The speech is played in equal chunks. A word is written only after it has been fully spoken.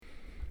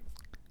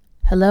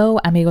Hello,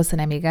 amigos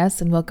and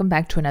amigas, and welcome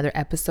back to another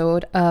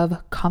episode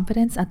of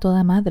Confidence a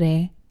Toda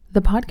Madre,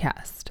 the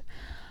podcast.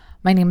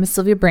 My name is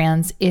Sylvia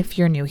Brands if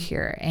you're new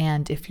here,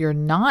 and if you're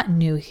not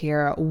new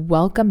here,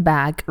 welcome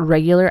back,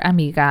 regular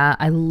amiga.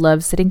 I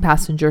love sitting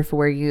passenger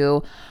for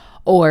you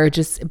or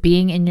just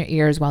being in your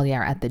ears while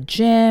you're at the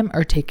gym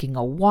or taking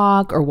a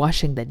walk or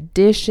washing the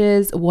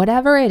dishes,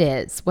 whatever it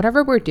is,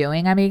 whatever we're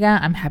doing, amiga,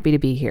 I'm happy to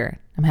be here.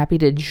 I'm happy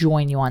to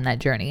join you on that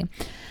journey.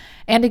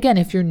 And again,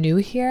 if you're new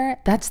here,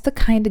 that's the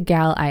kind of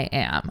gal I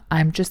am.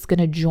 I'm just going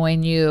to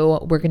join you.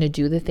 We're going to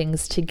do the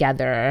things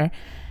together.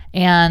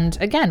 And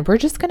again, we're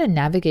just going to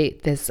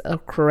navigate this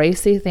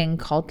crazy thing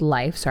called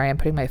life. Sorry, I'm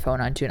putting my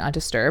phone on Do Not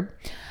Disturb.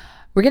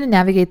 We're going to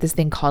navigate this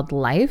thing called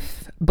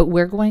life, but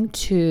we're going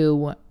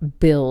to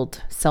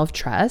build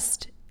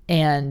self-trust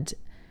and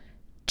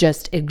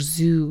just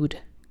exude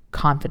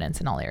confidence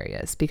in all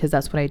areas because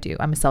that's what I do.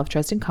 I'm a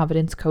self-trust and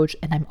confidence coach,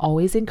 and I'm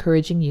always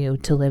encouraging you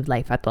to live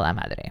life a toda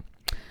madre.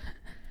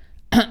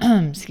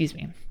 Excuse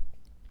me.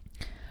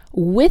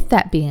 With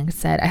that being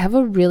said, I have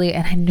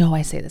and I know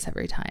I say this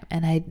every time,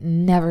 and I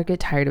never get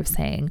tired of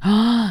saying,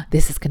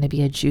 this is going to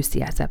be a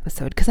juicy ass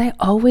episode because I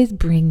always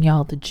bring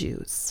y'all the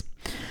juice.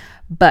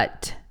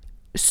 But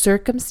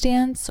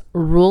circumstance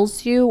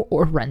rules you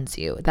or runs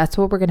you. That's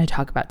what we're going to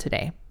talk about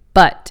today.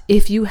 But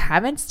if you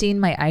haven't seen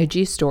my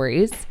IG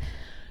stories,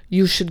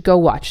 you should go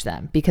watch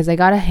them because I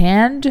got a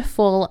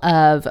handful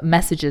of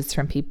messages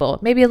from people,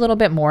 maybe a little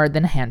bit more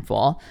than a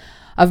handful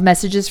of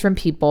messages from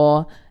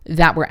people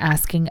that were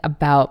asking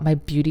about my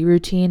beauty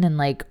routine and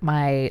like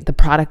the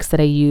products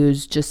that I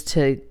use just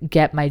to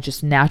get my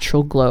just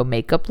natural glow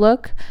makeup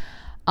look.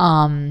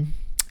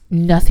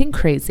 Nothing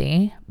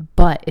crazy,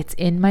 but it's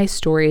in my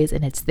stories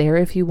and it's there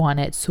if you want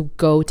it. So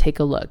go take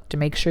a look to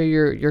make sure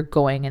you're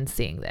going and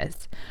seeing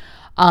this.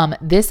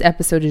 This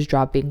episode is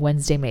dropping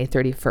Wednesday, May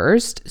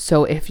 31st.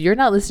 So if you're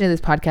not listening to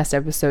this podcast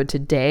episode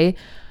today,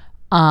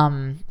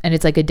 and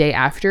it's like a day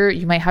after,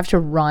 you might have to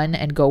run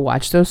and go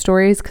watch those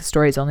stories because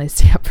stories only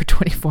stay up for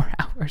 24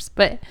 hours.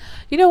 But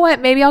you know what?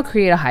 Maybe I'll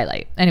create a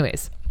highlight.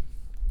 Anyways,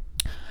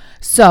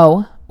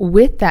 so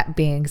with that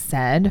being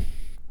said,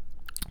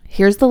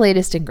 here's the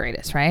latest and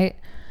greatest, right?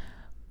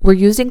 We're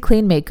using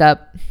clean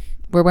makeup.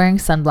 We're wearing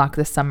sunblock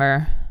this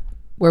summer.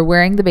 We're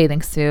wearing the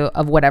bathing suit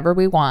of whatever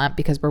we want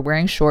because we're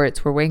wearing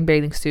shorts. We're wearing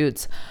bathing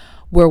suits.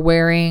 We're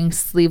wearing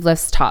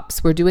sleeveless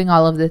tops. We're doing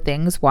all of the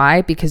things.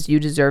 Why? Because you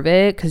deserve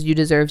it. Because you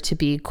deserve to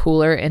be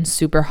cooler in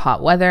super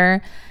hot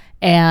weather.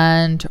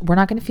 And we're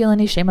not going to feel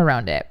any shame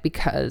around it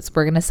because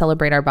we're going to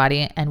celebrate our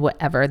body and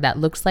whatever that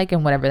looks like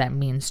and whatever that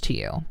means to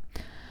you.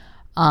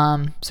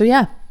 So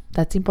yeah,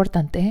 that's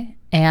importante.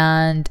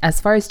 And as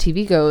far as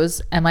TV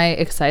goes, am I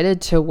excited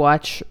to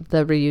watch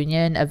the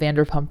reunion of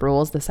Vanderpump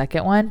Rules, the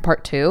second one,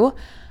 part 2?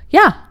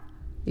 Yeah.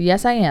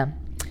 Yes, I am.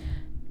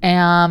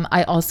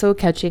 I also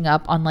catching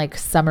up on like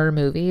summer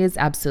movies.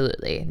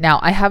 Absolutely. Now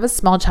I have a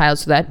small child,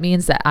 so that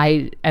means that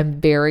I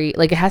am very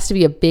it has to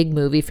be a big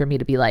movie for me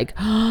to be like,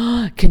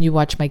 can you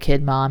watch my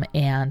kid, mom?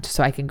 And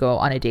so I can go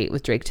on a date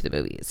with Drake to the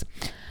movies.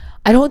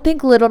 I don't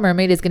think Little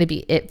Mermaid is going to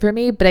be it for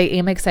me, but I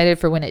am excited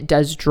for when it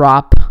does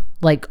drop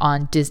like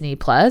on Disney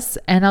Plus,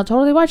 and I'll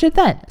totally watch it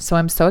then. So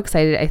I'm so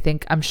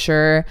excited. I'm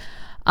sure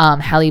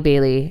Halle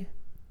Bailey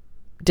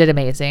did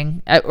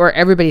amazing, or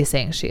everybody's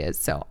saying she is.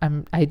 So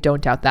I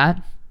don't doubt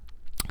that.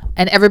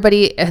 And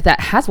everybody that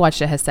has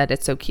watched it has said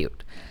it's so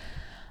cute.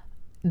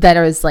 That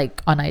is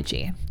like on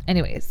IG.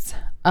 Anyways,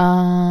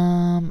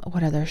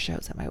 what other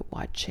shows am I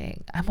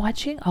watching? I'm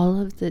watching all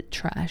of the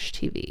trash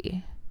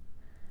TV.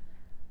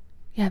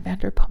 Yeah,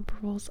 Vanderpump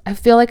Rules. I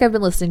feel like I've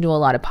been listening to a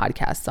lot of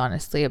podcasts,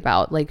 honestly,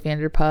 about like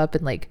Vanderpump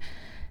and like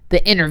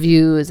the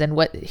interviews and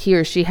what he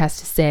or she has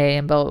to say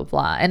and blah, blah,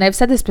 blah. And I've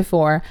said this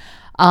before.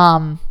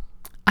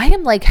 I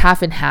am like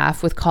half and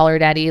half with Call Her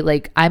Daddy.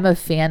 Like I'm a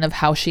fan of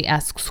how she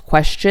asks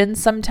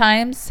questions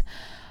sometimes.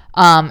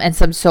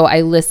 So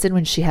I listen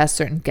when she has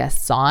certain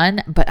guests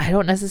on, but I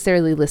don't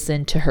necessarily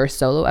listen to her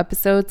solo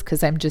episodes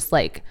because I'm just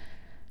like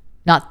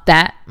not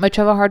that much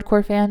of a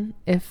hardcore fan,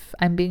 if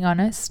I'm being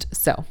honest.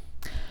 So,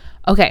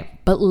 okay,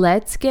 but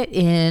let's get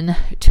in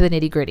to the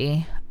nitty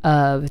gritty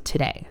of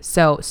today.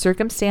 So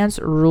circumstance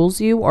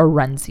rules you or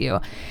runs you.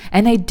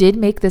 And I did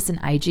make this an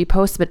IG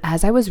post, but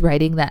as I was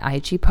writing that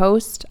IG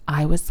post,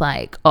 I was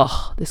like,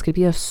 oh, this could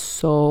be a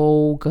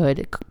so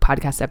good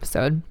podcast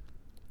episode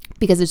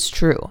because it's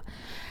true.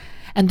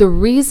 And the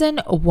reason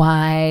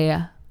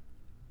why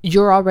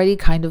you're already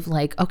kind of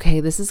like, okay,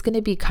 this is going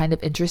to be kind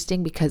of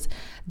interesting because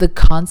the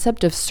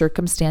concept of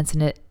circumstance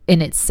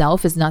in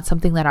itself is not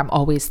something that I'm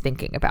always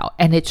thinking about.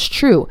 And it's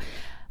true.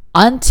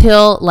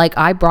 Until like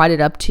I brought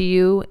it up to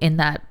you in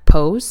that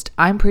post,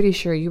 I'm pretty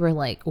sure you were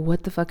like,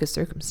 what the fuck is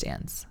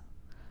circumstance?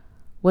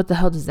 What the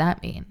hell does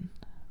that mean?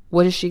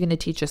 What is she going to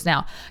teach us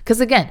now? Because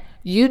again,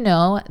 you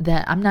know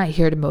that I'm not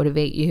here to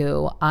motivate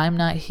you. I'm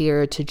not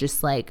here to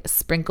just like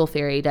sprinkle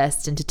fairy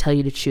dust and to tell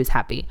you to choose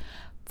happy.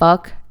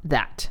 Fuck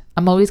that.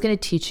 I'm always going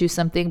to teach you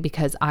something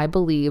because I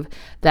believe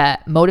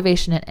that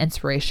motivation and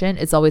inspiration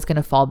is always going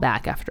to fall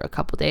back after a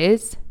couple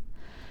days.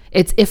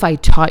 It's if I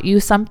taught you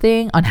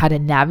something on how to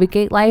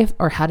navigate life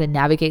or how to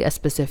navigate a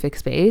specific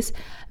space,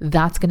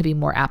 that's going to be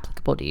more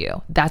applicable to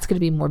you. That's going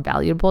to be more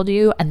valuable to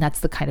you. And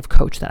that's the kind of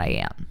coach that I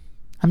am.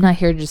 I'm not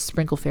here to just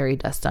sprinkle fairy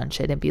dust on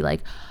shit and be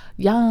like,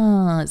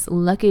 yes,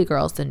 lucky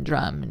girl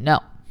syndrome. No.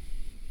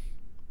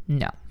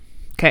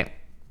 Okay.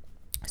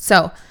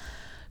 So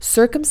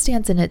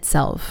circumstance in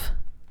itself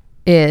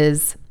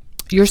is,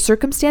 your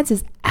circumstance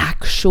is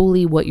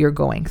actually what you're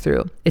going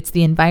through. It's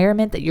the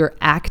environment that you're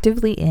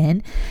actively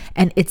in,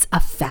 and it's a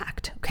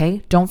fact,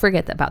 okay? Don't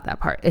forget about that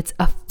part. It's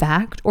a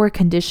fact or a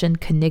condition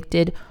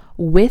connected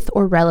with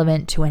or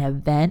relevant to an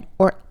event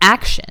or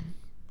action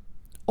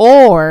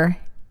or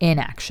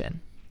inaction,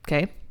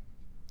 okay?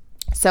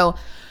 So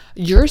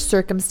your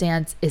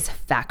circumstance is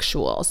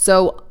factual.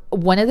 So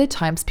one of the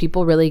times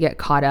people really get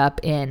caught up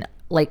in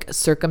like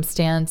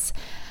circumstance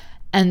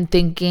and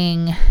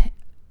thinking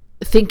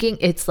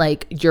it's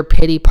like your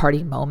pity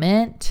party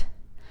moment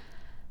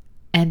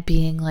and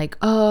being like,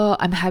 oh,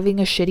 I'm having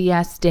a shitty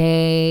ass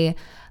day.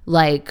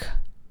 Like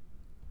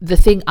the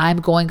thing I'm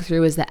going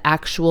through is the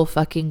actual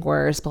fucking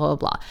worst, blah, blah,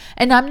 blah.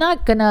 And I'm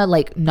not gonna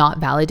like not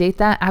validate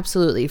that.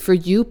 Absolutely. For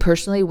you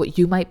personally, what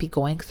you might be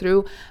going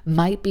through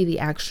might be the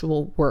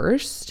actual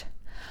worst.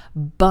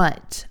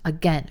 But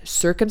again,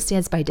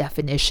 circumstance by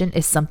definition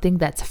is something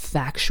that's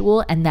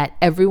factual and that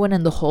everyone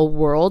in the whole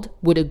world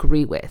would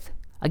agree with.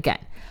 Again,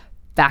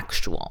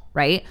 factual,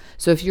 right?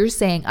 So if you're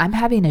saying I'm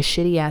having a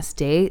shitty ass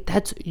day,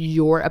 that's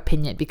your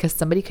opinion, because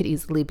somebody could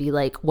easily be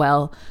like,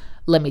 well,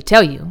 let me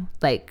tell you,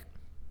 like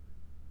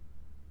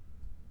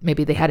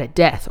maybe they had a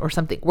death or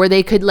something where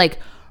they could like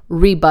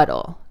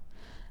rebuttal.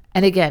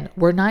 And again,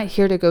 we're not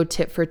here to go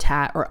tit for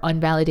tat or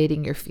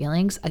unvalidating your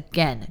feelings.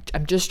 Again,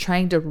 I'm just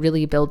trying to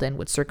really build in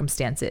what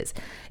circumstance is.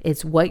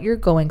 It's what you're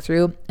going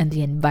through and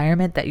the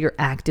environment that you're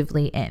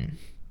actively in.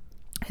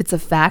 It's a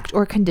fact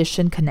or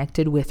condition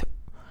connected with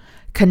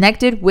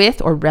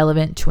or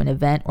relevant to an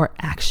event or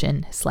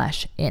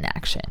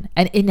action/inaction.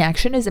 And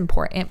inaction is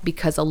important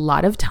because a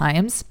lot of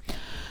times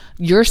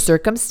your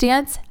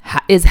circumstance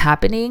is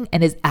happening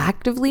and is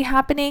actively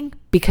happening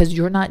because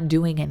you're not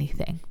doing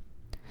anything.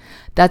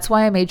 That's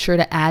why I made sure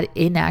to add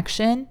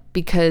inaction,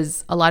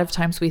 because a lot of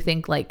times we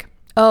think like,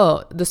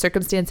 oh, the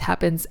circumstance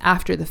happens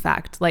after the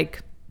fact.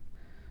 Like,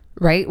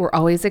 right? We're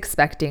always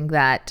expecting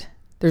that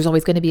there's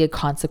always going to be a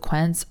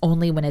consequence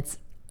only when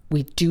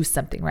we do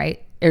something,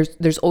 right?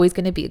 There's always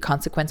going to be a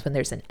consequence when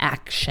there's an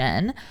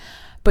action.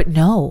 But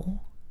no,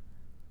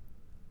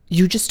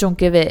 you just don't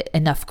give it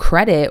enough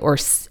credit or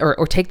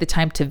take the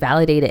time to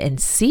validate it and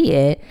see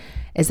it,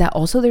 is that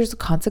also there's a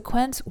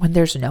consequence when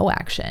there's no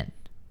action.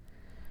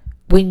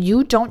 When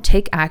you don't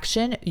take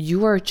action,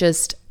 you are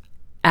just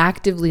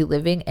actively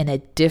living in a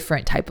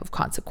different type of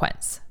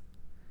consequence.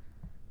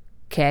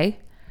 Okay?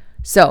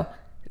 So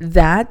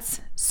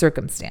that's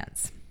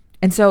circumstance.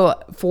 And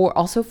so for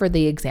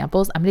the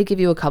examples, I'm going to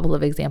give you a couple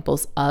of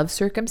examples of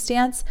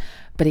circumstance.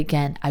 But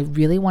again, I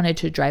really wanted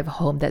to drive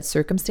home that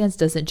circumstance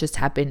doesn't just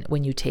happen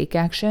when you take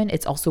action.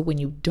 It's also when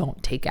you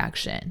don't take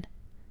action.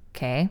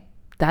 Okay?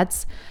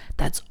 That's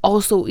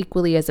also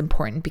equally as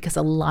important, because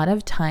a lot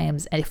of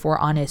times, and if we're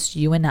honest,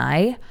 you and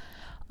I,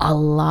 a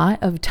lot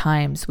of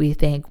times we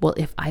think, well,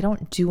 if I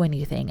don't do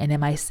anything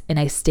and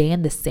I stay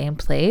in the same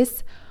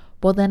place,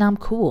 well, then I'm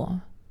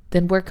cool.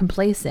 Then we're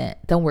complacent.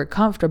 Then we're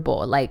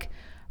comfortable. Like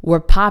we're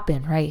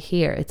popping right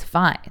here. It's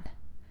fine.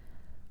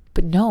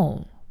 But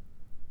no,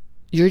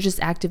 you're just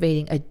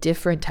activating a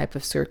different type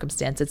of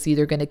circumstance. It's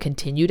either going to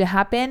continue to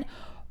happen,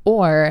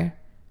 or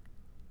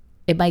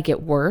it might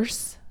get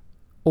worse,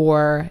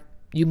 or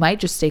you might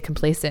just stay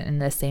complacent in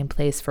the same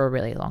place for a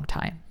really long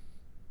time.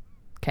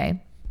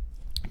 Okay.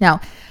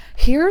 Now,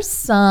 here's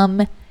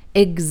some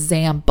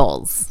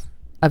examples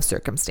of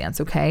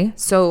circumstance. Okay.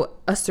 So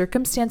a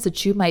circumstance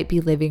that you might be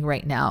living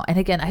right now. And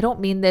again, I don't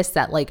mean this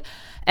that like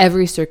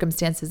every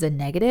circumstance is a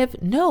negative.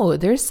 No,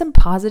 there's some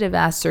positive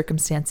ass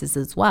circumstances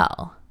as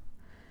well.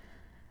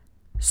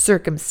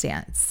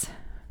 Circumstance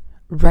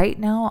right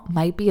now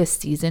might be a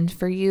season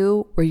for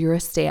you where you're a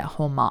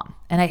stay-at-home mom.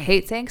 And I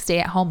hate saying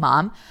stay-at-home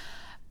mom,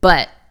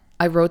 but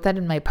I wrote that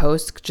in my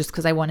post just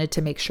because I wanted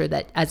to make sure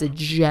that as a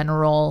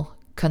general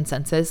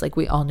consensus, like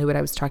we all knew what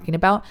I was talking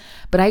about.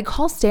 But I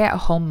call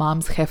stay-at-home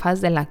moms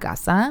jefas de la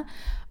casa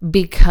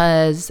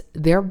because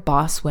they're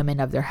boss women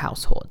of their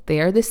household.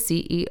 They are the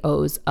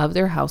CEOs of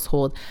their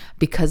household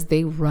because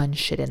they run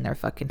shit in their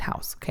fucking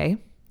house, okay?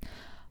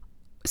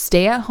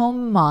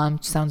 Stay-at-home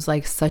mom sounds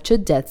like such a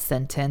death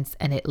sentence,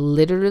 and it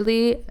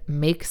literally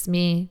makes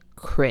me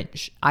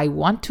cringe. I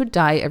want to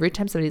die every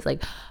time somebody's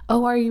like,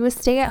 oh, are you a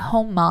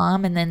stay-at-home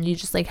mom? And then you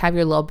just like have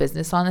your little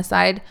business on the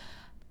side.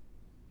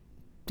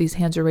 These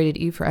hands are rated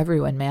E for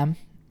everyone, ma'am.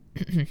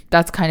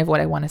 That's kind of what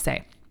I want to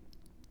say.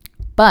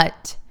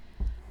 But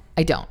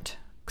I don't,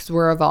 because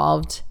we're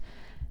evolved.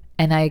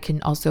 And I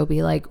can also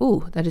be like,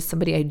 ooh, that is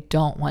somebody I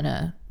don't want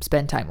to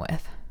spend time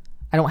with.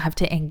 I don't have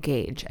to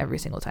engage every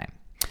single time.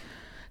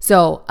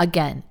 So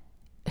again,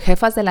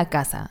 jefas de la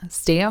casa,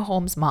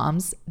 stay-at-home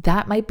moms,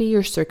 that might be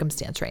your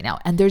circumstance right now.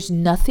 And there's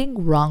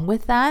nothing wrong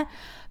with that,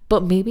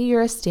 But maybe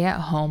you're a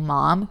stay-at-home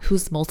mom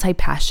who's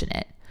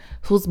multi-passionate,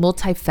 who's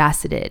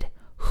multifaceted,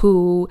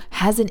 who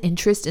has an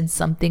interest in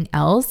something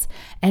else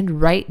and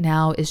right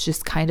now is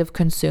just kind of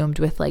consumed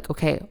with like,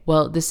 okay,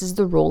 well, this is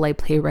the role I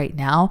play right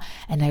now.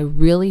 And I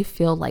really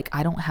feel like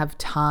I don't have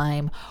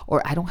time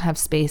or I don't have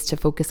space to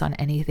focus on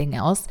anything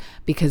else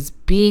because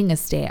being a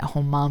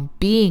stay-at-home mom,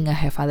 being a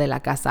jefa de la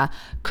casa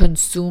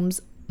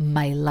consumes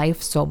my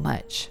life so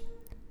much.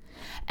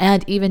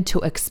 And even to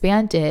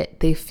expand it,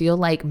 they feel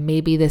like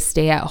maybe the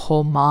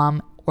stay-at-home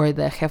mom or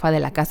the jefa de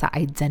la casa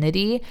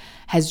identity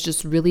has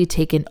just really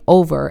taken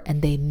over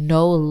and they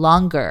no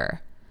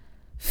longer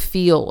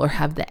feel or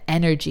have the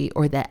energy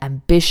or the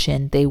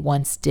ambition they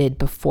once did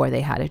before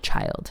they had a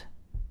child.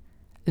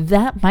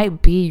 That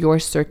might be your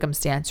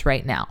circumstance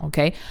right now,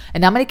 okay?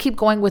 And I'm going to keep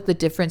going with the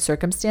different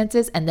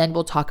circumstances and then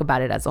we'll talk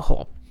about it as a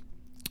whole.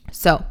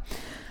 So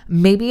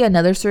maybe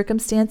another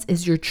circumstance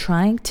is you're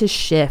trying to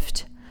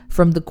shift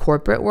from the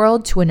corporate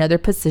world to another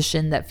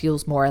position that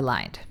feels more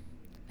aligned.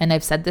 And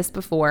I've said this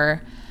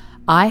before,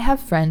 I have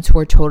friends who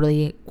are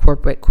totally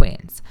corporate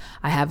queens.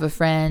 I have a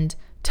friend,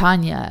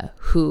 Tanya,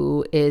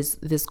 who is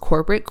this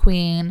corporate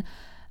queen,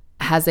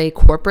 has a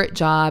corporate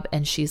job,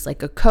 and she's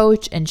like a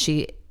coach, and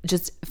she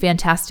just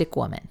fantastic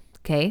woman,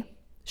 okay?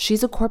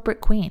 She's a corporate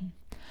queen.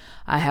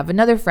 I have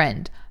another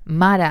friend,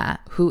 Mara,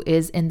 who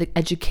is in the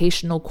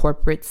educational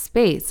corporate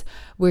space,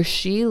 where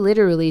she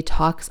literally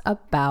talks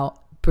about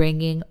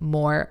bringing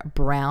more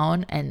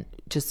brown and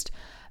just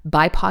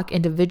BIPOC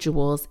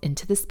individuals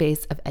into the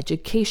space of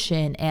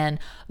education and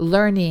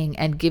learning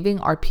and giving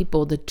our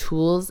people the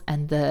tools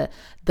and the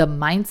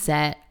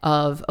mindset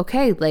of,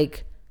 okay,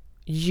 like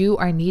you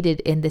are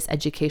needed in this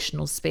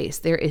educational space.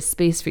 There is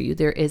space for you.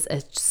 There is a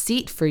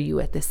seat for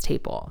you at this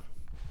table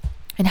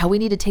and how we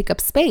need to take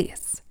up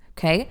space.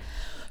 Okay.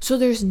 So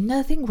there's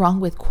nothing wrong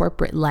with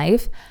corporate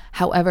life.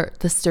 However,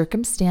 the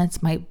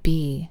circumstance might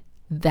be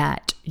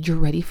that you're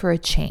ready for a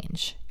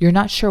change. You're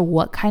not sure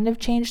what kind of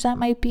change that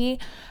might be,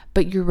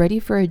 but you're ready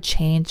for a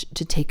change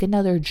to take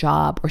another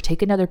job or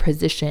take another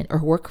position or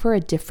work for a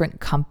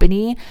different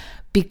company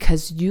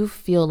because you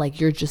feel like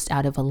you're just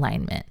out of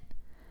alignment.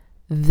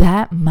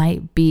 That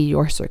might be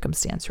your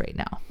circumstance right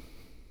now.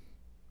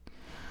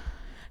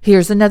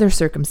 Here's another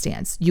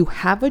circumstance. You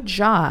have a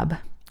job,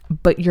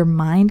 but your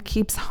mind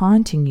keeps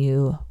haunting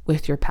you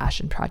with your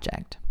passion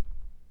project.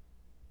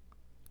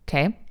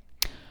 Okay?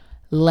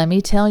 Let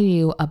me tell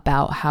you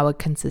about how a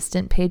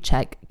consistent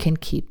paycheck can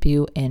keep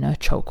you in a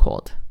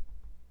chokehold.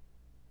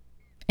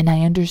 And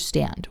I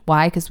understand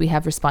why, because we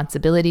have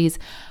responsibilities,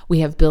 we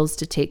have bills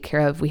to take care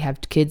of, we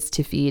have kids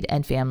to feed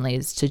and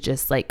families to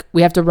just like,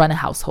 we have to run a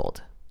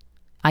household.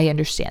 I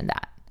understand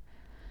that.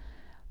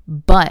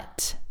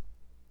 But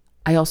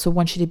I also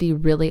want you to be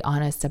really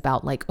honest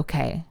about like,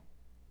 okay,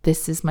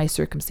 this is my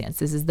circumstance.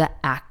 This is the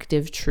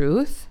active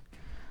truth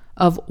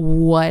of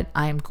what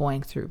I'm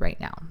going through right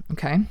now.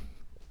 Okay.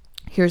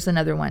 Here's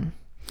another one.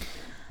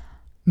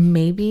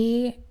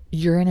 Maybe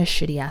you're in a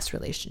shitty ass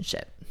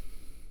relationship.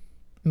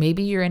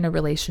 Maybe you're in a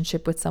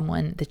relationship with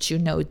someone that you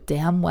know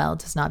damn well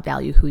does not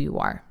value who you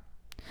are.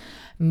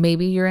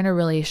 Maybe you're in a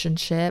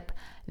relationship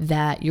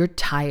that you're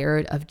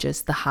tired of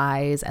just the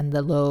highs and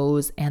the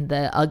lows and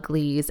the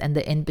uglies and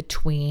the in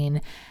between.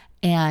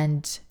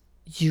 And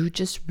you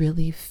just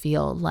really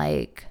feel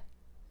like,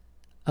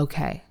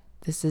 okay,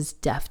 this is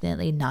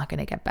definitely not going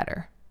to get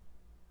better.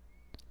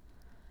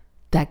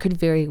 That could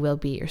very well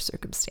be your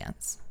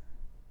circumstance.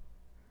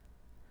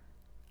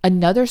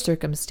 Another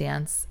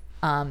circumstance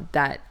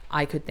that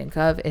I could think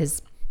of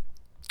is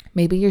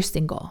maybe you're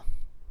single.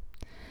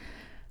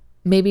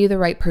 Maybe the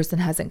right person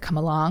hasn't come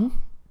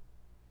along,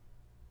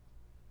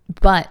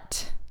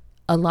 but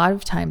a lot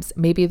of times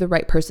maybe the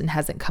right person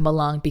hasn't come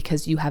along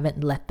because you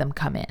haven't let them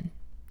come in.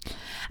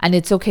 And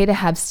it's okay to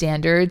have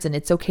standards and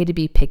it's okay to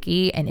be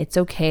picky and it's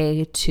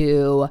okay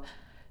to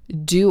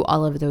do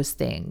all of those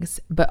things.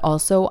 But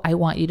also I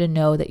want you to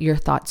know that your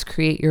thoughts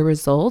create your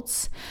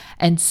results.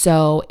 And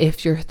so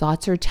if your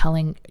thoughts are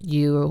telling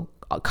you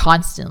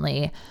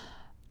constantly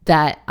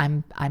that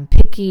I'm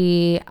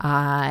picky,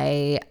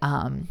 I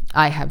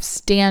have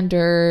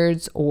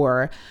standards,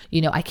 or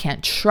I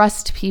can't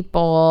trust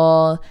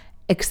people,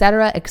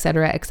 etc.,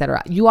 etc.,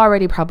 etc. You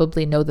already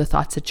probably know the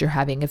thoughts that you're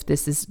having. If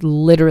this is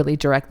literally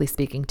directly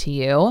speaking to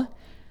you,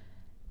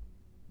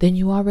 then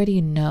you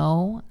already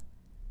know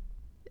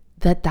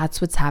that that's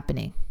what's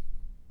happening.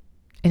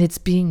 And it's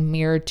being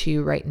mirrored to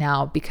you right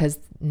now, because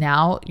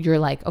now you're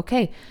like,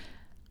 okay,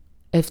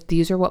 if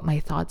these are what my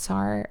thoughts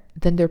are,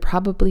 then there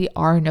probably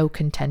are no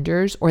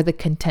contenders, or the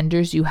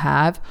contenders you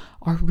have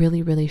are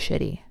really, really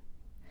shitty,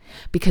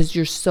 because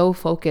you're so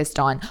focused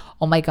on,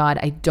 oh my God,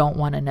 I don't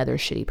want another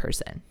shitty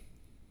person.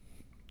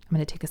 I'm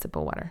going to take a sip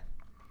of water.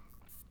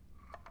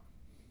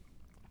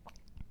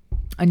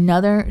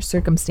 Another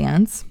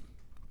circumstance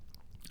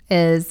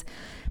is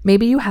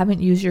maybe you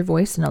haven't used your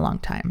voice in a long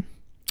time,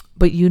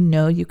 but you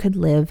know you could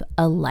live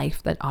a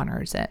life that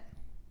honors it.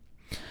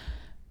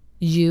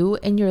 You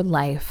in your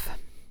life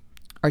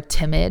are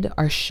timid,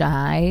 are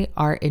shy,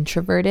 are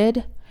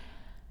introverted.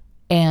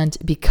 And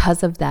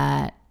because of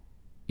that,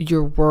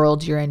 your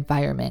world, your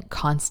environment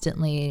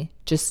constantly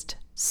just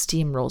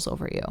steamrolls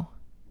over you.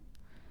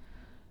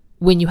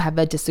 When you have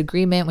a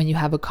disagreement, when you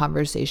have a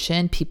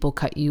conversation, people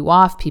cut you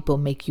off, people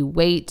make you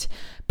wait,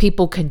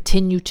 people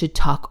continue to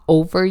talk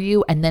over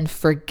you and then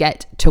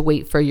forget to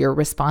wait for your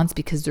response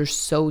because they're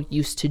so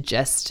used to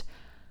just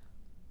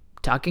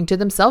talking to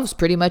themselves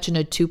pretty much in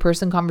a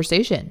two-person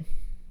conversation.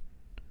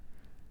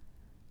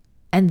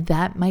 And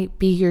that might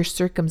be your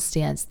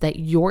circumstance, that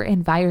your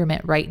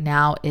environment right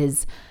now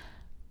is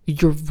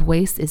your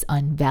voice is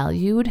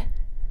unvalued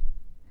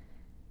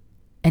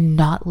and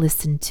not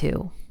listened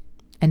to.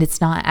 And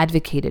it's not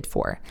advocated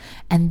for.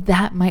 And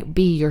that might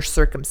be your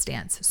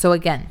circumstance. So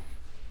again,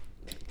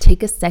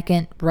 take a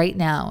second right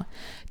now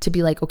to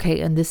be like,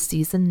 okay, in this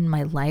season in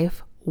my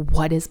life,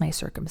 what is my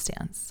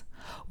circumstance?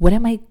 What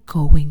am I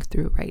going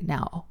through right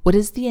now? What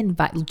is the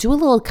environment? Do a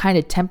little kind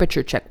of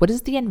temperature check. What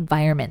is the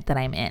environment that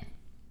I'm in?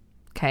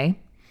 Okay.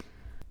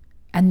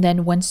 And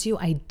then once you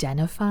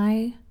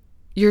identify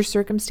your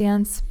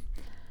circumstance,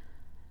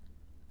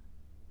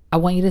 I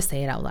want you to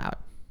say it out loud.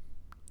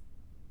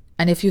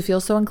 And if you feel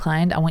so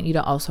inclined, I want you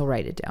to also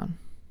write it down.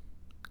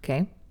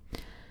 Okay?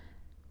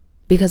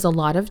 Because a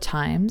lot of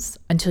times,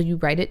 until you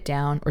write it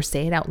down or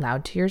say it out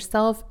loud to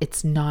yourself,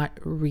 it's not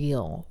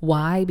real.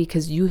 Why?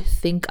 Because you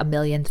think a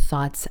million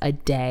thoughts a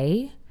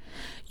day.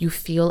 You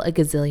feel a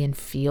gazillion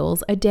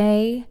feels a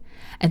day.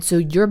 And so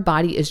your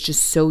body is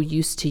just so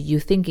used to you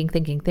thinking,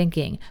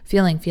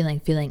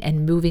 feeling,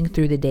 and moving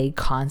through the day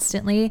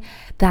constantly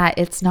that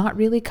it's not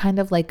really kind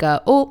of like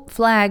a, oh,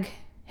 flag.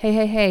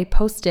 Hey,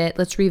 post it.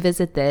 Let's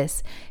revisit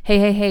this.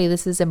 Hey,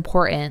 this is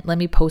important. Let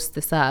me post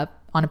this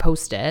up on a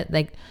Post-it.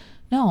 Like,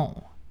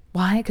 no.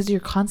 Why? Because you're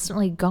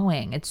constantly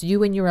going. It's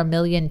you and your a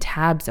million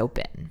tabs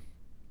open.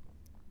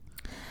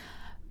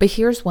 But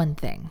here's one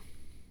thing.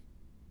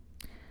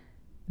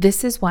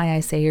 This is why I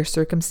say your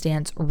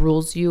circumstance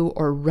rules you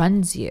or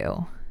runs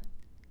you,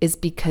 is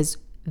because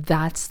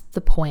that's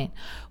the point.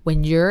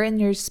 When you're in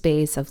your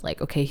space of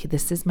like, okay,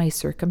 this is my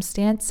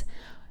circumstance,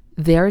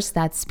 there's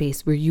that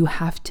space where you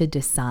have to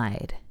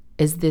decide,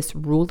 is this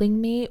ruling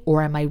me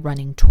or am I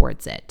running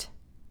towards it?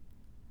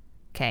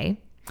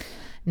 Okay.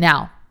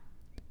 Now,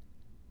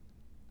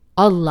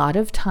 a lot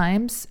of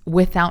times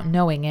without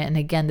knowing it, and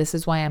again, this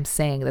is why I'm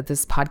saying that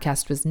this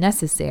podcast was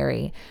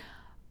necessary,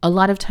 a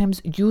lot of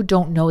times you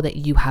don't know that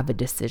you have a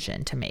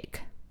decision to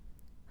make.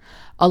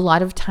 A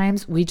lot of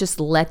times we just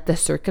let the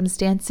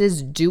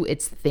circumstances do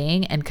its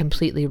thing and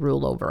completely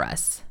rule over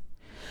us.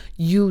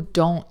 You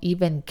don't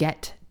even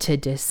get to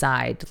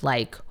decide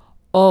like,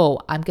 oh,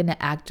 I'm going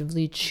to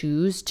actively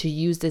choose to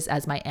use this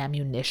as my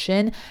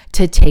ammunition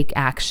to take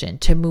action,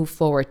 to move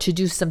forward, to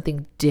do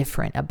something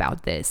different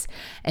about this.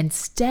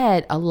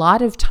 Instead, a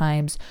lot of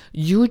times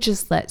you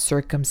just let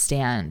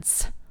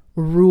circumstance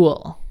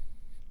rule.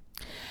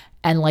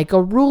 And like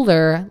a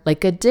ruler,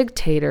 like a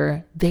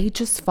dictator, they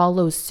just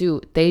follow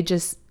suit. They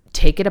just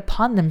take it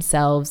upon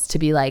themselves to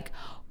be like,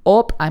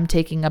 oh, I'm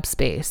taking up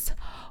space.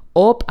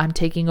 Oh, I'm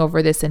taking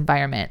over this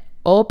environment.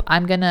 Oh,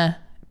 I'm going to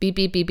beep,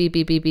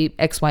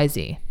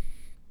 XYZ.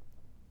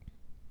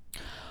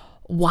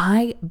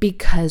 Why?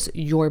 Because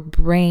your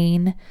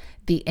brain,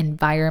 the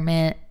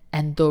environment,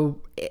 and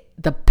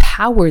the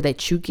power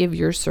that you give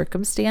your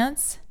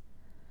circumstance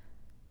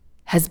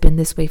has been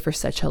this way for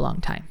such a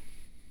long time.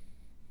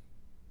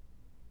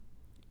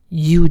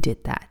 You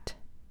did that.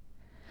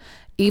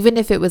 Even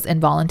if it was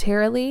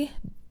involuntarily,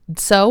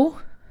 so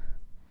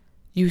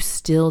you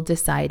still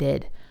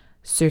decided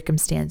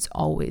circumstance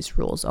always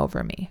rules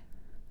over me.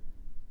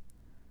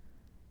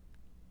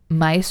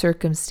 My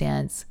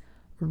circumstance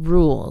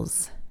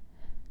rules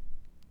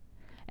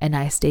and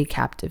I stay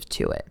captive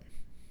to it.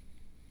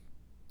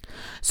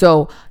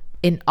 So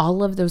in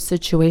all of those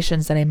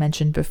situations that I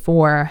mentioned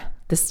before,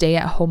 the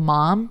stay-at-home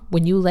mom,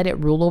 when you let it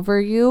rule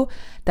over you,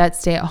 that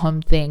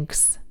stay-at-home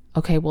thinks,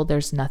 okay, well,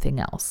 there's nothing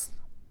else.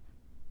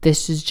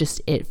 This is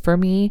just it for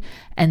me,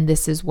 and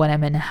this is what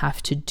I'm going to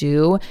have to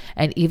do.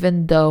 And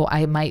even though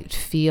I might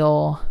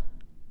feel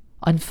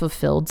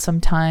unfulfilled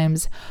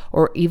sometimes,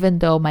 or even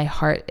though my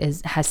heart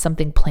has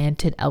something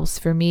planted else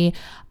for me,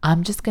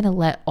 I'm just going to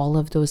let all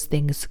of those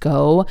things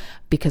go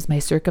because my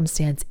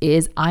circumstance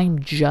is I'm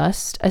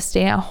just a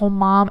stay-at-home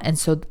mom, and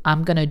so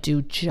I'm going to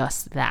do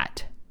just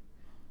that.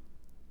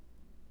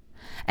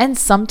 And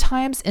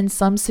sometimes in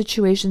some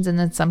situations and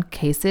in some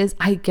cases,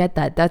 I get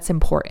that. That's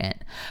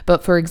important.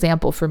 But for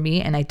example, for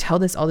me, and I tell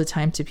this all the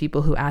time to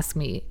people who ask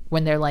me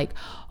when they're like,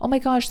 oh my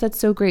gosh, that's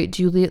so great.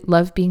 Do you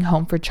love being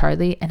home for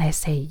Charlie? And I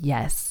say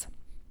yes.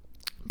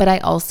 But I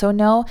also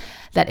know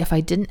that if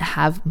I didn't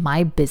have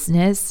my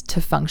business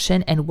to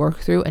function and work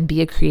through and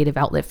be a creative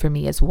outlet for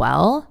me as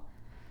well,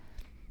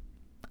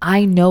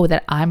 I know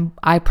that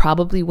I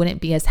probably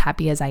wouldn't be as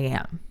happy as I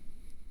am.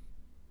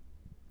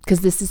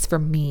 Because this is for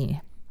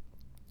me.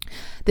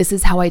 This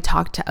is how I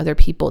talk to other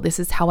people. This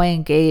is how I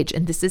engage.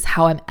 And this is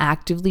how I'm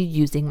actively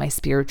using my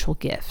spiritual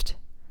gift.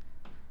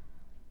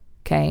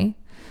 Okay?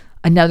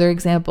 Another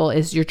example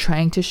is you're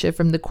trying to shift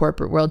from the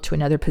corporate world to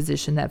another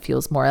position that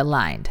feels more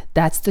aligned.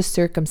 That's the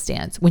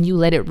circumstance. When you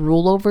let it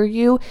rule over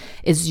you,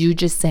 is you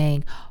just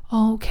saying,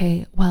 oh,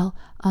 okay, well,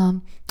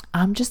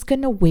 I'm just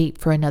going to wait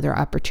for another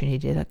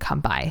opportunity to come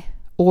by.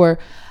 Or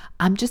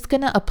I'm just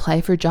going to apply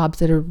for jobs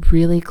that are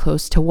really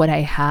close to what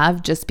I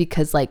have just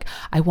because like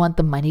I want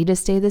the money to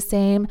stay the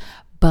same,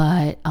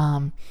 but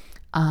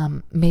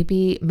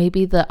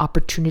maybe the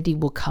opportunity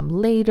will come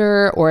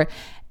later,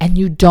 and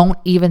you don't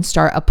even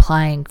start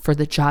applying for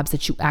the jobs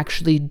that you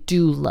actually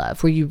do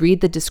love, where you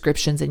read the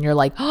descriptions and you're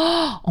like,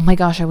 oh my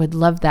gosh, I would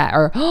love that,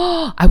 or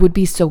oh, I would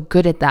be so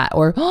good at that,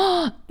 or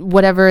oh,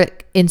 whatever,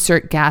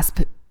 insert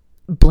gasp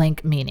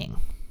blank meaning.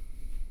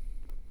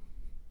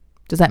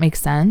 Does that make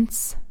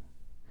sense?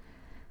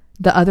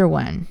 The other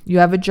one, you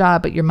have a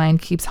job, but your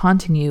mind keeps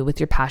haunting you with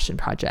your passion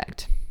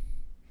project.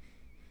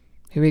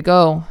 Here we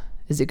go.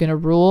 Is it going to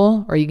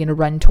rule, or are you going to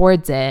run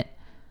towards it?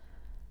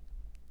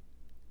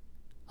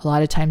 A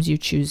lot of times you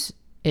choose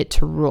it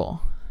to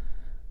rule.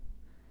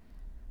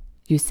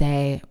 You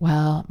say,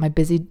 well, my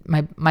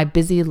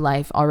busy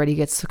life already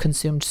gets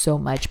consumed so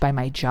much by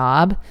my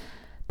job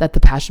that the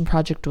passion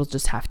project will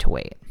just have to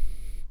wait.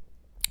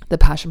 The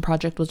passion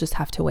project will just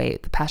have to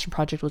wait. The passion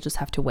project will just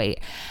have to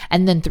wait.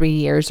 And then 3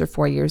 years or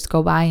 4 years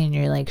go by and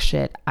you're like,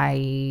 shit,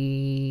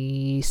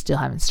 I still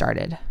haven't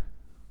started.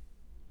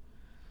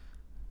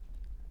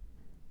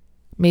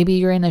 Maybe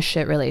you're in a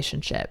shit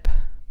relationship.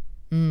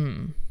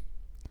 And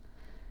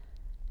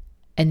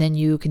then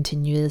you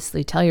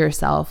continuously tell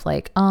yourself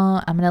like,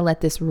 oh, I'm going to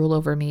let this rule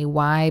over me.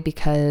 Why?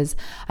 Because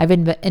I've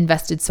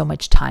invested so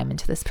much time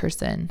into this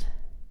person.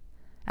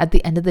 At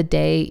the end of the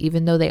day,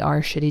 even though they are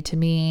shitty to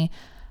me,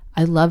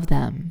 I love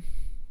them.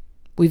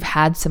 We've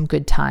had some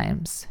good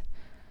times.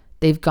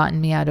 They've gotten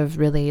me out of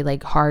really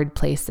like hard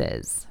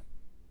places.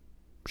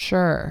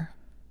 Sure.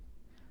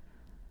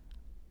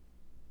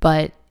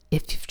 But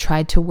if you've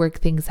tried to work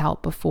things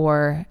out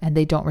before and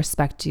they don't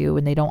respect you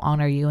and they don't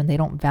honor you and they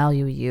don't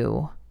value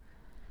you,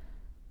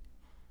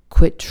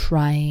 quit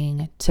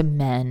trying to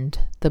mend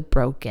the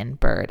broken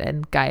bird.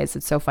 And guys,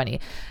 it's so funny.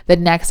 The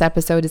next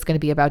episode is going to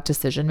be about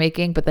decision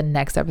making, but the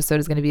next episode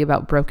is going to be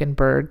about broken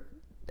bird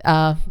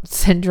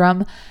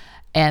syndrome,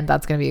 and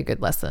that's going to be a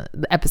good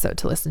episode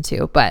to listen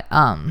to. But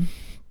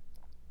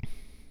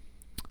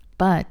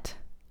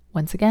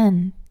once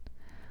again,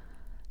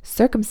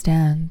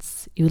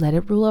 circumstance, you let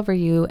it rule over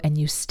you and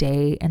you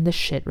stay in the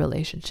shit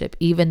relationship,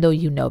 even though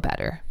you know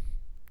better.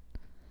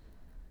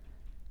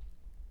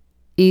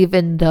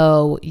 Even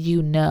though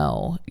you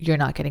know you're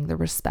not getting the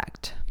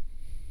respect.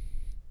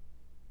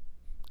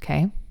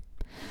 Okay?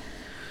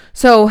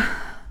 So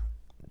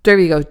there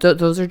we go.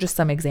 Those are just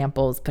some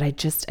examples, but I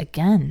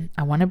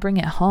want to bring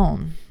it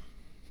home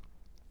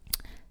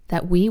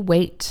that we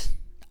wait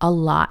a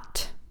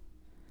lot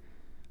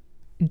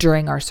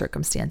during our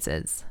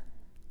circumstances.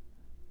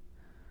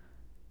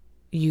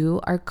 You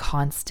are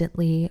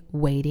constantly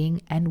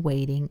waiting and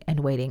waiting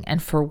and waiting.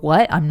 And for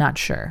what? I'm not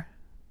sure.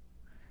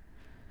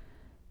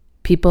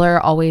 People are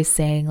always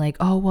saying like,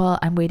 oh, well,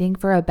 I'm waiting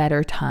for a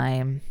better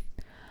time.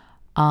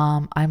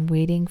 I'm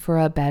waiting for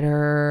a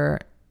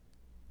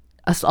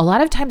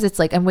lot of times it's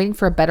like, I'm waiting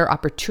for a better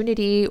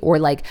opportunity, or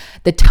like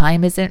the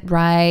time isn't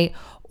right,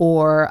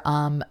 or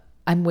I'm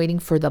waiting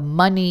for the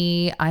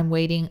money. I'm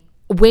waiting.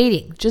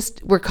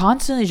 We're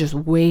constantly just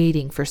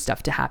waiting for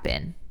stuff to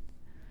happen.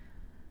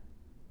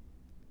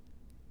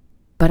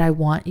 But I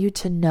want you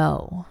to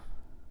know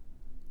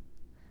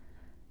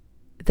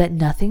that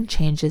nothing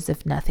changes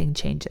if nothing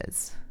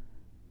changes.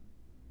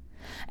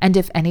 And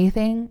if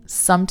anything,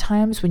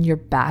 sometimes when your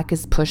back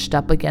is pushed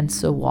up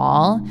against a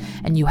wall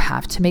and you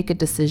have to make a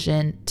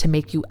decision to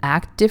make you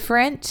act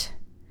different,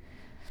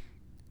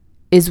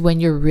 is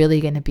when you're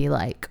really going to be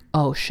like,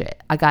 oh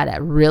shit, I got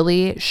to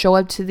really show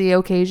up to the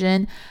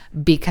occasion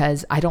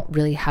because I don't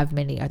really have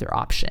many other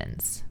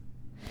options.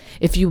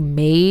 If you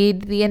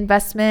made the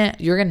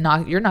investment, you're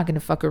not going to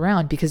fuck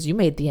around because you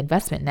made the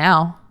investment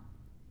now.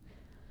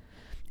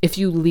 If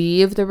you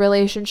leave the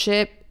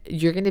relationship,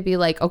 you're going to be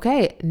like,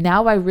 okay,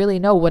 now I really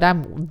know what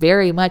I'm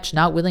very much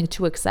not willing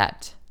to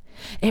accept.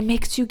 It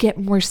makes you get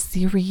more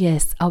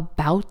serious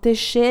about this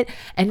shit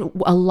and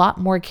a lot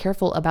more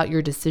careful about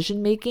your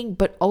decision making,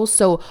 but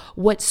also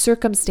what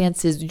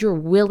circumstances you're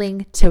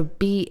willing to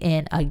be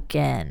in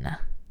again.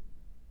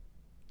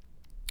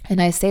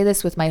 And I say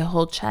this with my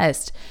whole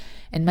chest.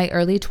 In my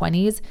early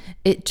 20s,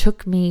 it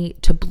took me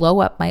to blow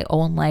up my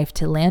own life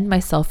to land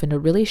myself in a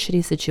really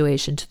shitty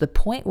situation to the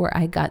point where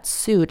I got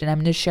sued. And I'm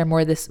going to share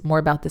more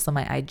about this on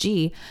my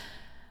IG.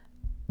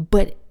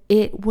 But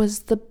it was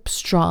the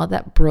straw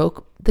that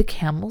broke the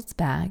camel's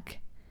back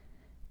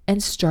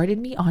and started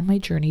me on my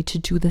journey to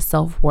do the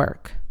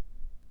self-work.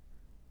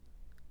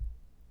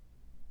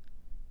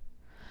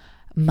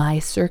 My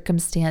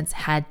circumstance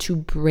had to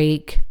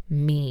break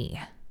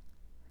me,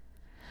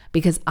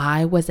 because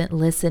I wasn't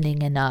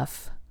listening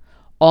enough,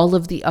 all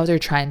of the other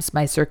times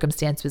my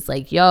circumstance was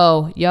like,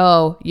 yo,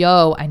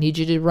 I need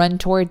you to run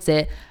towards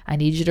it. I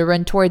need you to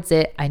run towards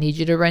it. I need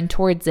you to run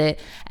towards it.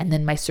 And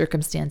then my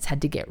circumstance had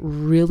to get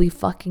really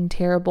fucking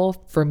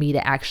terrible for me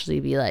to actually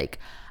be like,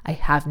 I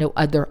have no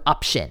other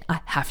option. I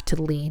have to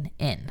lean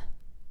in.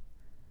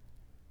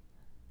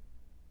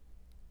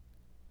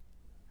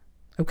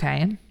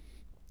 Okay.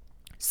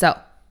 So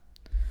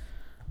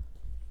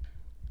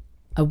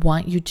I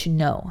want you to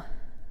know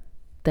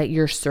that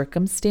your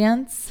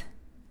circumstance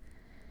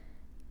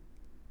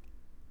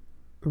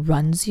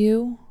runs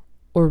you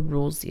or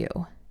rules you.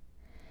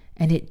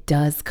 And it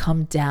does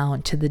come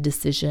down to the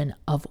decision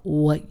of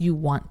what you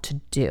want to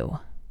do.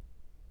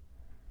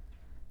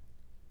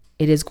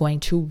 It is going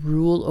to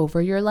rule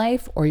over your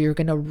life, or you're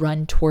going to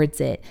run towards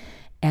it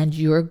and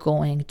you're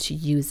going to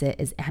use it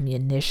as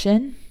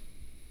ammunition.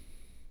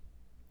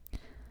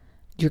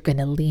 You're going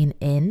to lean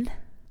in.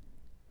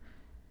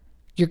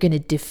 You're going to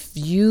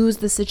diffuse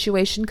the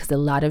situation, because a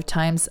lot of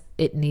times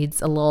it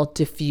needs a little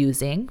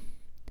diffusing.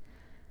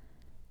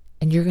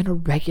 And you're going to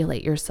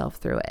regulate yourself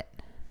through it.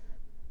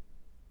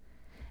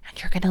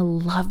 And you're going to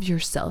love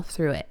yourself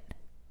through it.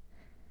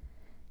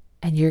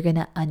 And you're going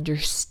to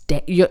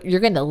understand, you're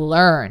going to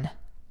learn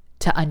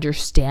to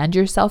understand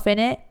yourself in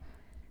it.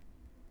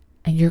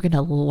 And you're going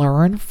to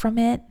learn from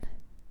it.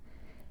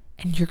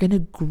 And you're going to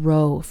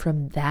grow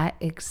from that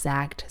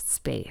exact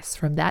space,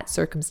 from that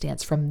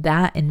circumstance, from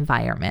that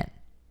environment.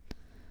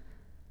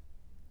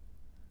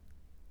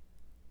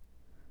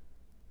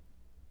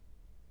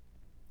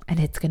 And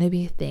it's going to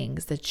be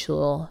things that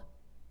you'll,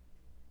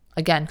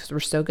 again, because we're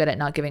so good at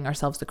not giving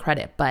ourselves the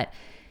credit, but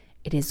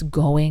it is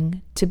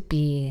going to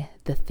be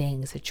the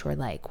things that you're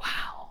like,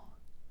 wow.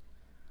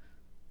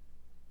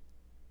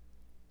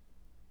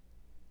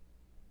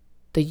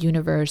 The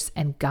universe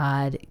and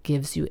God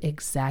gives you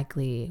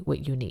exactly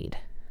what you need.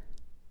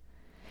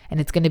 And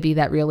it's going to be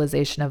that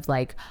realization of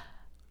like,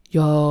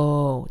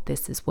 yo,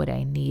 this is what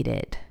I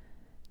needed.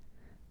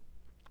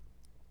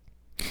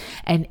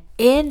 And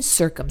in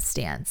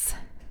circumstance,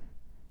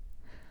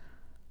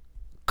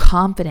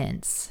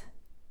 confidence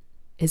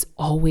is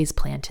always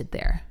planted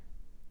there.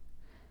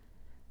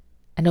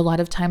 And a lot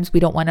of times we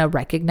don't want to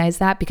recognize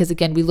that, because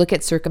again, we look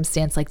at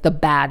circumstance like the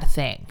bad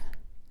thing.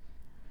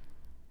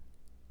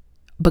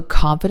 But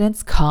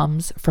confidence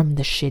comes from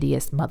the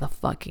shittiest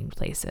motherfucking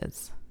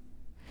places.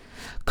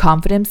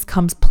 Confidence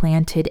comes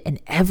planted in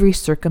every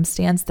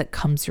circumstance that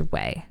comes your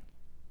way.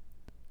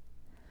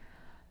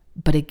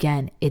 But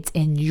again, it's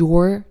in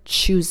your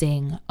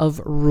choosing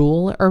of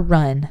rule or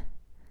run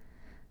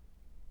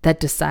that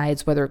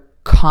decides whether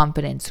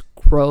confidence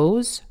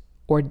grows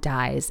or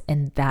dies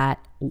in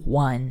that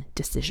one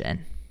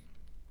decision.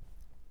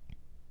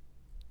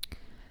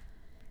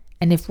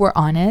 And if we're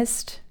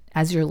honest,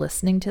 as you're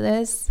listening to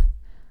this,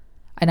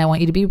 and I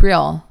want you to be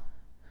real,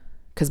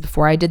 because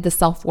before I did the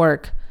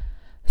self-work,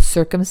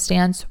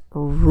 circumstance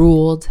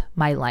ruled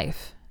my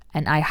life.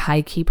 And I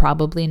high-key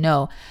probably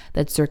know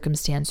that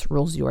circumstance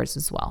rules yours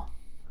as well.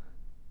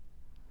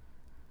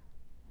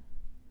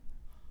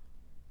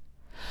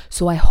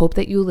 So I hope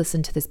that you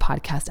listen to this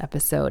podcast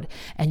episode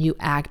and you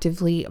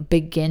actively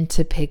begin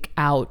to pick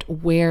out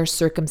where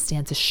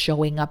circumstance is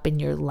showing up in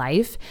your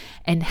life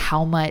and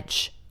how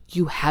much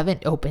you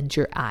haven't opened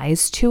your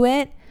eyes to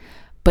it.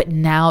 But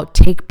now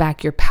take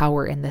back your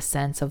power in the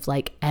sense of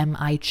like, am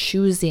I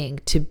choosing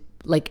to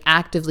like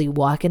actively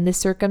walk in this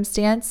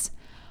circumstance?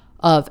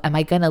 Of, am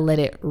I going to let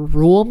it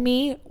rule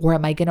me, or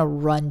am I going to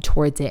run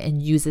towards it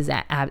and use it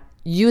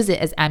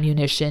as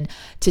ammunition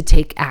to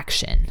take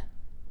action?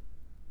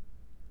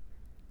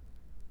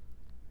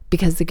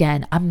 Because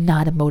again, I'm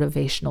not a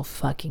motivational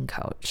fucking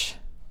coach.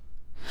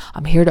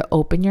 I'm here to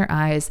open your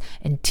eyes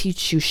and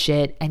teach you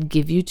shit and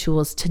give you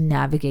tools to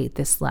navigate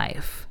this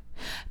life.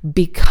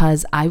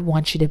 Because I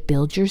want you to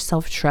build your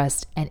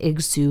self-trust and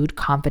exude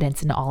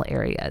confidence in all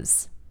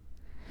areas.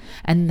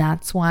 And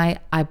that's why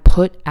I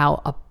put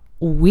out a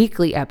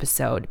weekly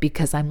episode,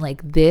 because I'm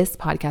like, this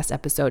podcast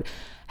episode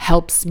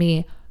helps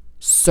me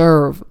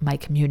serve my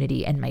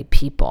community and my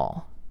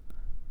people.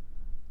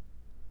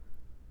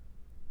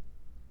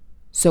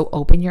 So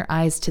open your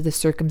eyes to the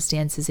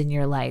circumstances in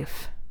your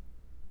life.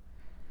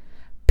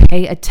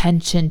 Pay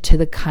attention to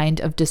the kind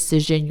of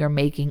decision you're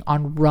making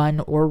on run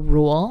or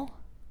rule,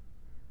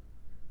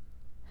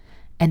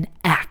 and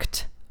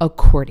act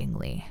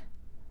accordingly.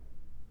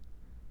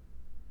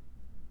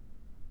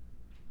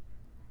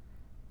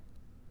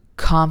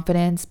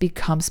 Confidence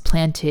becomes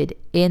planted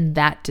in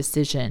that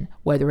decision,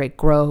 whether it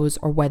grows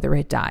or whether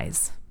it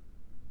dies.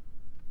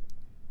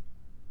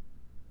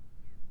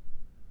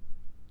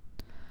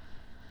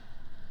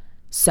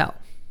 So,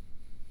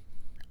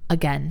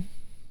 again,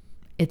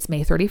 it's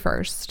May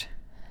 31st.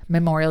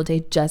 Memorial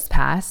Day just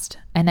passed.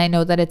 And I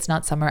know that it's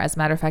not summer. As a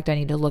matter of fact, I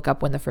need to look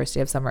up when the first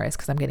day of summer is,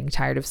 because I'm getting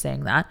tired of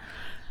saying that.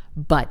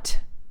 But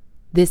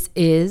this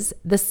is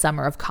the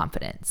summer of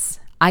confidence.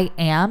 I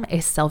am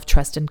a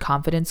self-trust and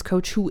confidence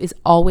coach who is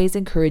always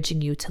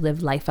encouraging you to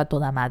live life a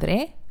toda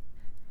madre.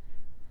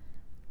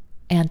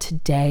 And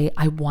today,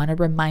 I want to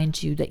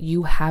remind you that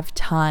you have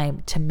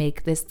time to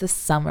make this the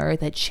summer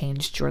that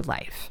changed your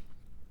life.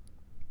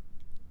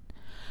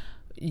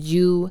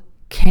 You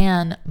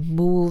can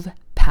move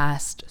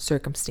past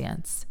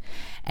circumstance.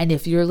 And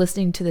if you're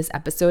listening to this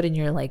episode and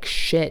you're like,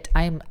 shit,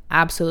 I'm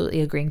absolutely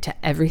agreeing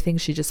to everything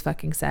she just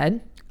fucking said,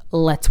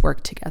 let's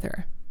work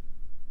together.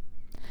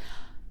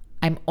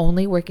 I'm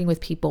only working with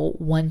people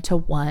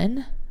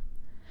one-to-one.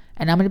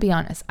 And I'm going to be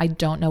honest, I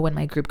don't know when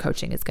my group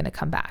coaching is going to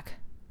come back.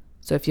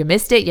 So if you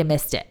missed it, you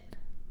missed it.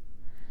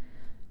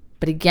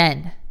 But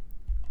again,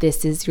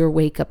 this is your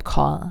wake-up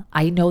call.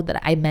 I know that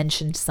I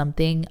mentioned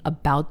something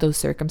about those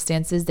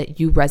circumstances that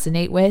you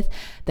resonate with,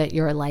 that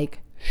you're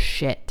like,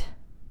 shit.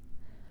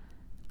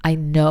 I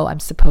know I'm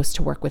supposed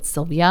to work with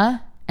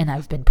Sylvia, and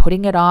I've been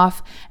putting it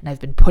off, and I've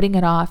been putting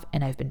it off,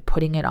 and I've been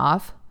putting it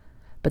off.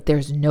 But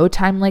there's no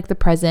time like the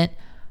present,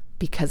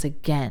 because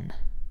again,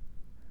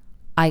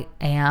 I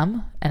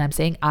am, and I'm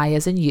saying I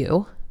as in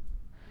you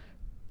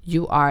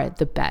are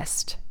the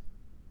best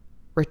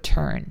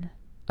return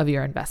of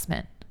your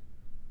investment.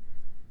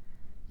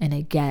 And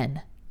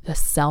again, the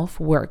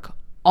self-work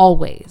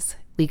always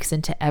leaks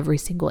into every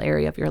single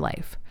area of your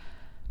life.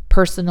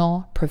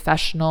 Personal,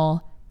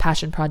 professional,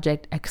 passion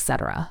project,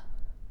 etc.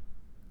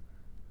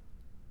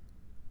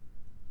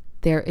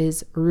 There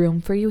is room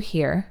for you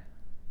here.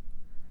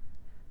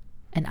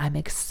 And I'm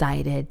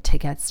excited to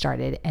get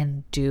started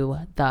and do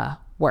the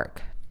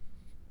work.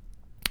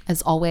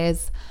 As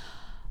always,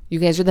 you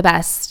guys are the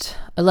best.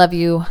 I love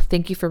you.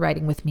 Thank you for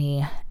riding with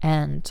me.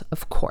 And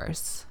of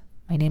course,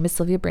 my name is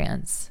Sylvia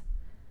Brands.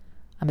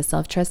 I'm a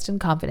self-trust and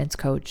confidence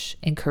coach,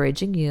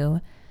 encouraging you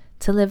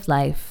to live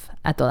life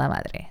a toda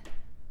madre.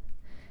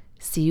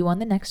 See you on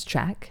the next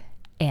track.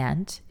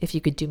 And if you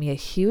could do me a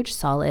huge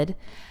solid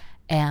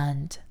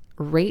and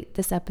rate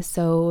this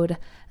episode,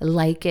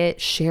 like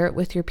it, share it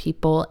with your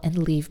people, and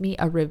leave me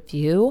a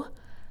review,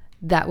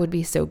 that would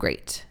be so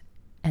great.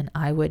 And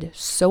I would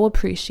so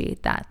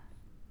appreciate that.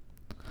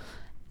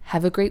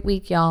 Have a great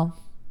week, y'all.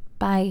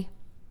 Bye.